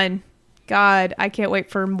 game's fun. God, I can't wait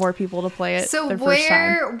for more people to play it. So their first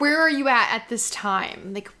time. where are you at this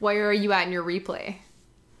time? Like, where are you at in your replay?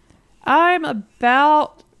 I'm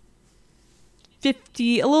about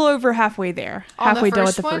 50, a little over halfway there. On halfway the done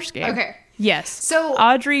with first the one? first game. Okay. Yes. So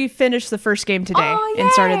Audrey finished the first game today Oh, and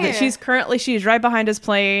started yay! that. She's right behind us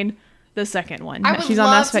playing the second one. I would She's on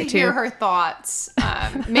love Mass to Effect 2. hear her thoughts.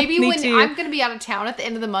 Maybe Me when too. I'm going to be out of town at the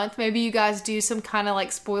end of the month, maybe you guys do some kind of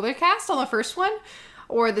like spoiler cast on the first one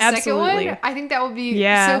or the Absolutely. second one. I think that would be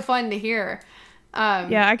Yeah. so fun to hear.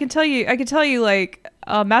 Yeah, I can tell you like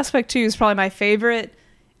Mass Effect 2 is probably my favorite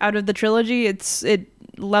out of the trilogy. It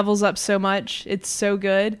levels up so much. It's so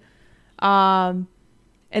good.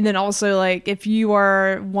 And then also like if you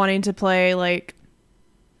are wanting to play like,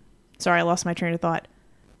 sorry, I lost my train of thought.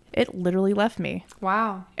 It literally left me.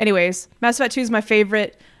 Wow. Anyways, Mass Effect 2 is my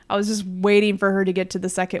favorite. I was just waiting for her to get to the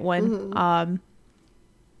second one. Mm-hmm.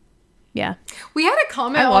 Yeah. We had a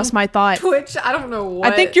comment I lost on my thought. Twitch. I don't know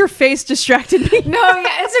what. I think your face distracted me. No,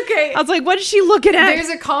 yeah, it's okay. I was like, what is she looking at? There's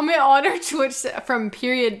a comment on our Twitch from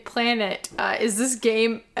Period Planet. Is this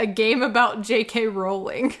game a game about J.K.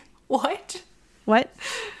 Rowling? What? What?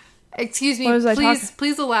 Excuse me. What was I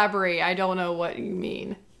Please elaborate. I don't know what you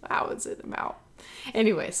mean. How is it about?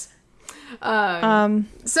 Anyways. So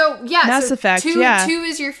yeah. Mass Effect, Two, yeah. 2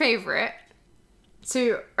 is your favorite.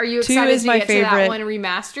 So are you 2 excited is to my get to that favorite. one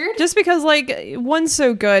remastered? Just because like one's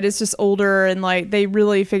so good, it's just older and like they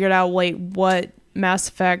really figured out like what Mass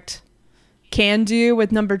Effect can do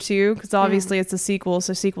with number 2 because obviously it's a sequel,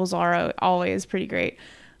 so sequels are always pretty great.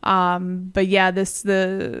 But yeah,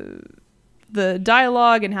 the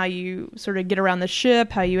dialogue and how you sort of get around the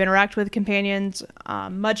ship, how you interact with companions,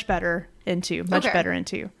 much better in 2. Much Okay. better in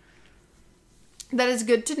 2. That is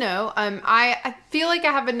good to know. I feel like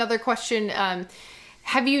I have another question.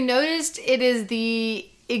 Have you noticed it is the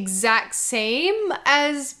exact same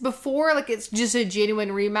as before? Like it's just a genuine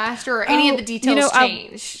remaster, or any of the details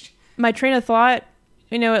changed? My train of thought,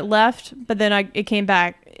 it left, but then it came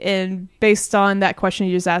back, and based on that question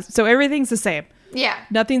you just asked, so everything's the same. Yeah.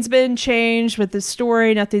 Nothing's been changed with the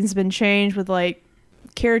story. Nothing's been changed with like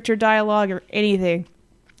character dialogue or anything.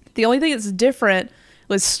 The only thing that's different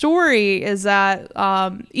with story is that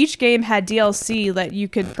each game had DLC that you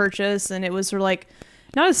could purchase, and it was sort of like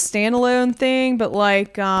not a standalone thing, but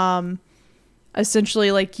like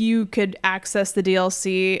essentially like you could access the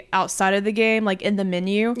DLC outside of the game, like in the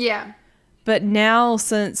menu. Yeah. But now,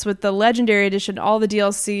 since with the Legendary Edition, all the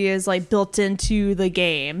DLC is like built into the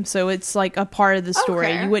game, so it's like a part of the story.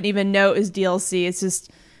 Okay. You wouldn't even know it was DLC. It's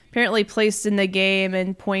just apparently placed in the game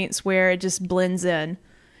in points where it just blends in,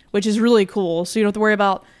 which is really cool. So you don't have to worry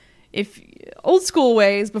about if old school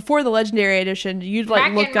ways before the Legendary Edition, you'd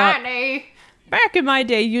like look up. Back in my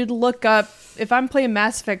day, you'd look up if I'm playing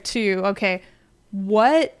Mass Effect 2. Okay,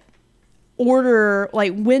 what order,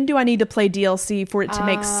 like when do I need to play DLC for it to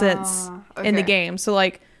make sense in the okay. game? So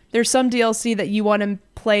like there's some DLC that you want to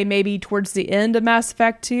play maybe towards the end of Mass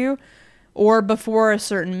Effect 2 or before a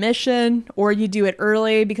certain mission, or you do it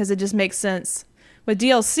early because it just makes sense. With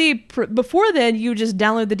DLC, before then you just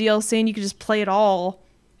download the DLC and you could just play it all,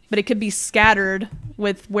 but it could be scattered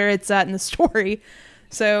with where it's at in the story.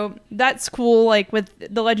 So that's cool. Like with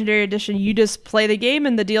the Legendary Edition, you just play the game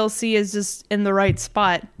and the DLC is just in the right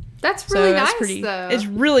spot. That's really nice, pretty, though. It's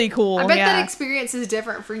really cool. I bet yeah. that experience is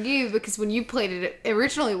different for you because when you played it,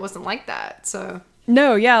 originally it wasn't like that. So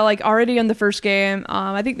No, yeah, like already in the first game,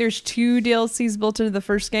 I think there's 2 DLCs built into the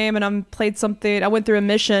first game, and I went through a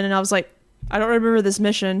mission and I was like, I don't remember this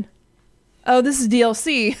mission. Oh, this is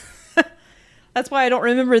DLC. That's why I don't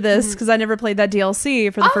remember this, because I never played that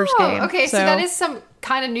DLC for the first game. Okay, so that is some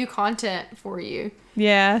kind of new content for you.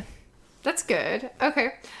 Yeah. That's good.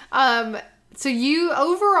 Okay. So you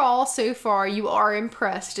overall so far you are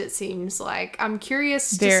impressed, it seems like. I'm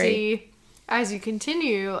curious to see as you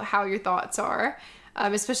continue how your thoughts are,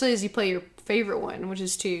 especially as you play your favorite one, which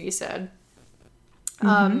is 2, you said.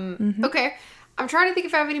 Okay. I'm trying to think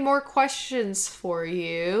if I have any more questions for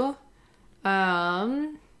you.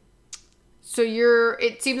 So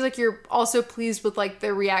it seems like you're also pleased with like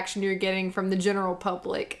the reaction you're getting from the general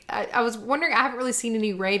public. I was wondering, I haven't really seen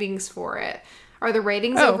any ratings for it. Are the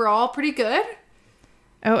ratings overall pretty good?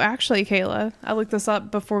 Oh, actually, Kayla, I looked this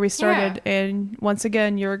up before we started, and once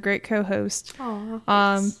again, you're a great co-host. Oh,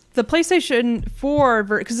 the PlayStation 4,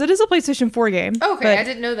 because it is a PlayStation 4 game. Okay, I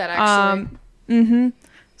didn't know that actually.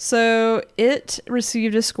 So it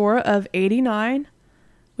received a score of 89,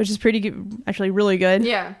 which is pretty good, actually really good.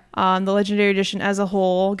 Yeah. The Legendary Edition as a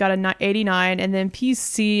whole got a 89, and then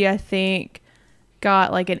PC, I think,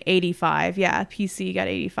 got like an 85. Yeah, PC got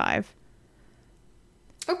 85.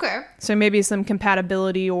 Okay. So maybe some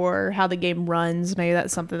compatibility or how the game runs. Maybe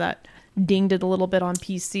that's something that dinged it a little bit on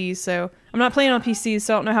PC. So I'm not playing on PC,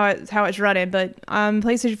 so I don't know how it's running. But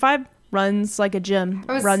PlayStation 5 runs like a gem.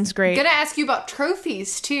 Runs great. Gonna ask you about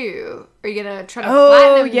trophies too. Are you gonna try to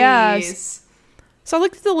platinum these? So I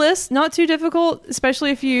looked at the list. Not too difficult,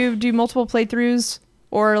 especially if you do multiple playthroughs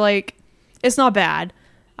or like it's not bad.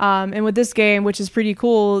 And with this game, which is pretty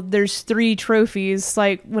cool, there's 3 trophies.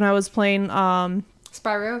 Like when I was playing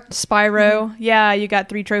Spyro, yeah, you got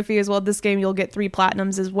 3 trophies. Well, this game you'll get 3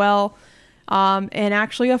 platinums as well, and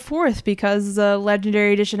actually a 4th because the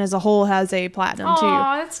Legendary Edition as a whole has a platinum too.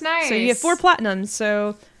 Oh, that's nice. So you get 4 platinums.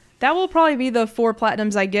 So that will probably be the 4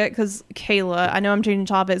 platinums I get because Kayla. I know I'm changing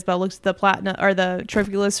topics, but I looked at the platinum or the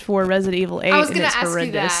trophy list for Resident Evil 8. I was gonna and it's ask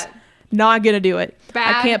horrendous. you that. Not gonna do it.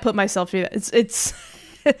 Bad. I can't put myself through that. It's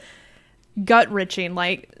gut wrenching.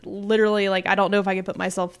 Like literally, like I don't know if I can put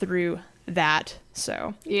myself through that.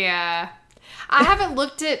 So yeah, I haven't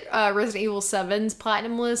looked at Resident Evil 7's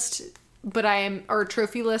platinum list, or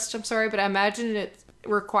trophy list. I'm sorry, but I imagine it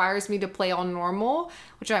requires me to play on normal,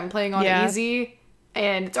 which I'm playing on easy,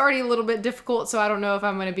 and it's already a little bit difficult. So I don't know if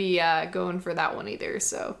I'm going to be going for that one either.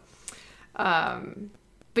 So,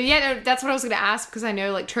 but yeah, no, that's what I was going to ask because I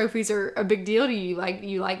know like trophies are a big deal to you.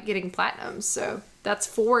 You like getting platinums, so that's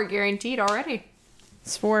 4 guaranteed already.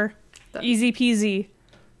 It's 4, easy peasy.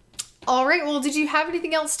 All right. Well, did you have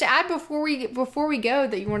anything else to add before we go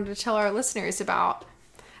that you wanted to tell our listeners about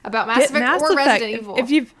Mass Effect or Resident Evil? If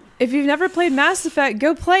you've never played Mass Effect,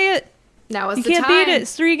 go play it. Now is you the can't time. beat it.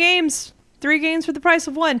 It's 3 games. 3 games for the price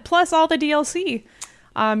of 1, plus all the DLC.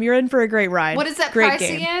 You're in for a great ride. What is that great price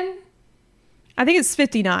game. again? I think it's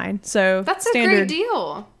 $59. So that's standard. a great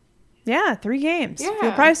deal. Yeah, 3 games for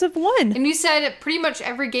the price of 1. And you said pretty much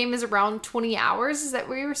every game is around 20 hours. Is that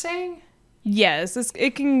what you were saying? Yes,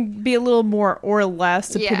 it can be a little more or less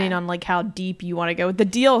depending on like how deep you want to go. With the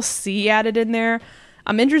DLC added in there,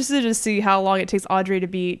 I'm interested to see how long it takes Audrey to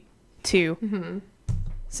beat 2,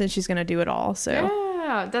 since she's gonna do it all. So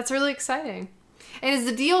yeah, that's really exciting. And is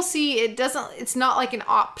the DLC? It's not like an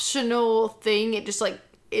optional thing. It just like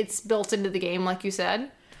it's built into the game, like you said.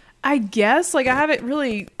 I guess like I haven't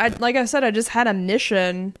really. Like I said, I just had a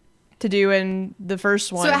mission to do in the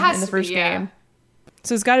first one, so it has in the first be, game.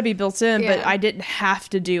 So it's got to be built in, but I didn't have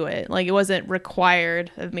to do it. Like, it wasn't required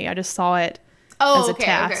of me. I just saw it as a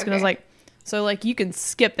task. And I was like, so, like, you can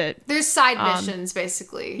skip it. There's side missions,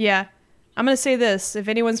 basically. Yeah. I'm going to say this. If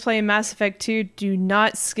anyone's playing Mass Effect 2, do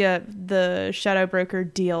not skip the Shadow Broker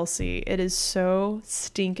DLC. It is so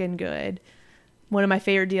stinking good. One of my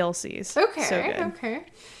favorite DLCs. Okay, so good. okay.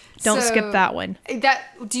 Don't skip that one.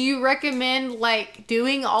 Do you recommend, like,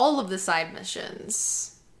 doing all of the side missions?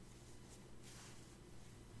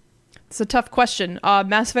 It's a tough question.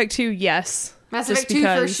 Mass Effect 2, yes. Mass Effect 2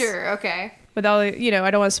 for sure, okay. Without, I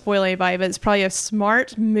don't want to spoil anybody, but it's probably a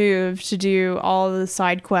smart move to do all the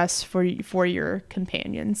side quests for your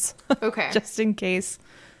companions. Okay. Just in case.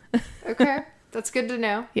 Okay. That's good to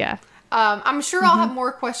know. Yeah. I'm sure I'll have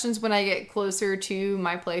more questions when I get closer to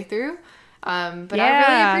my playthrough. But I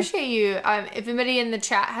really appreciate you. If anybody in the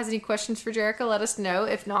chat has any questions for Jerica, let us know.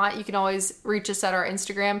 If not, you can always reach us at our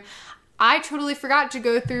Instagram. I totally forgot to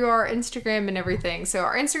go through our Instagram and everything. So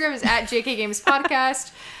our Instagram is at JK Games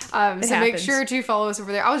Podcast. So make sure to follow us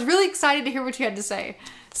over there. I was really excited to hear what you had to say.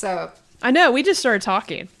 So I know, we just started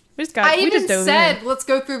talking. I even said, let's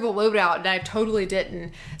go through the loadout, and I totally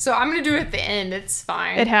didn't. So I'm going to do it at the end. It's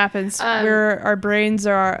fine. It happens. Our brains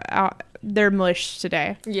are out. They're mush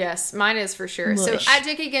today. Yes, mine is for sure. Mush. So at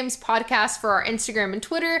JK Games Podcast for our Instagram and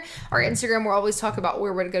Twitter. Our Instagram, we'll always talk about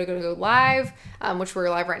where we're going to go live, which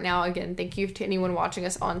we're live right now. Again, thank you to anyone watching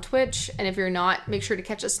us on Twitch. And if you're not, make sure to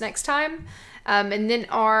catch us next time. And then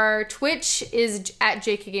our Twitch is at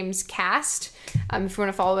JK Games Cast. If you want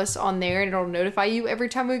to follow us on there, it'll notify you every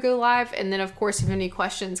time we go live. And then, of course, if you have any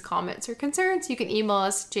questions, comments, or concerns, you can email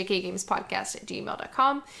us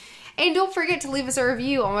jkgamespodcast@gmail.com. And don't forget to leave us a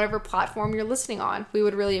review on whatever platform you're listening on. We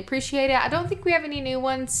would really appreciate it. I don't think we have any new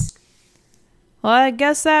ones. Well, I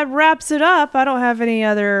guess that wraps it up. I don't have any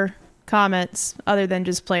other comments other than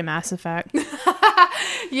just play Mass Effect.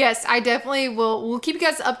 Yes, I definitely will. We'll keep you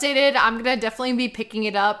guys updated. I'm going to definitely be picking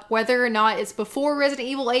it up. Whether or not it's before Resident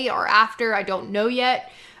Evil 8 or after, I don't know yet.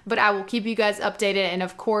 But I will keep you guys updated. And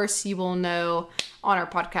of course, you will know on our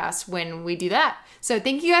podcast when we do that. So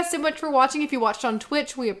thank you guys so much for watching. If you watched on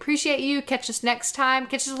Twitch, we appreciate you. Catch us next time.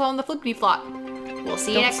 Catch us on the Flippity Flop. We'll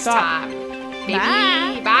see you next time.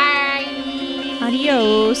 Bye. Bye.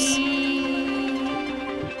 Adios.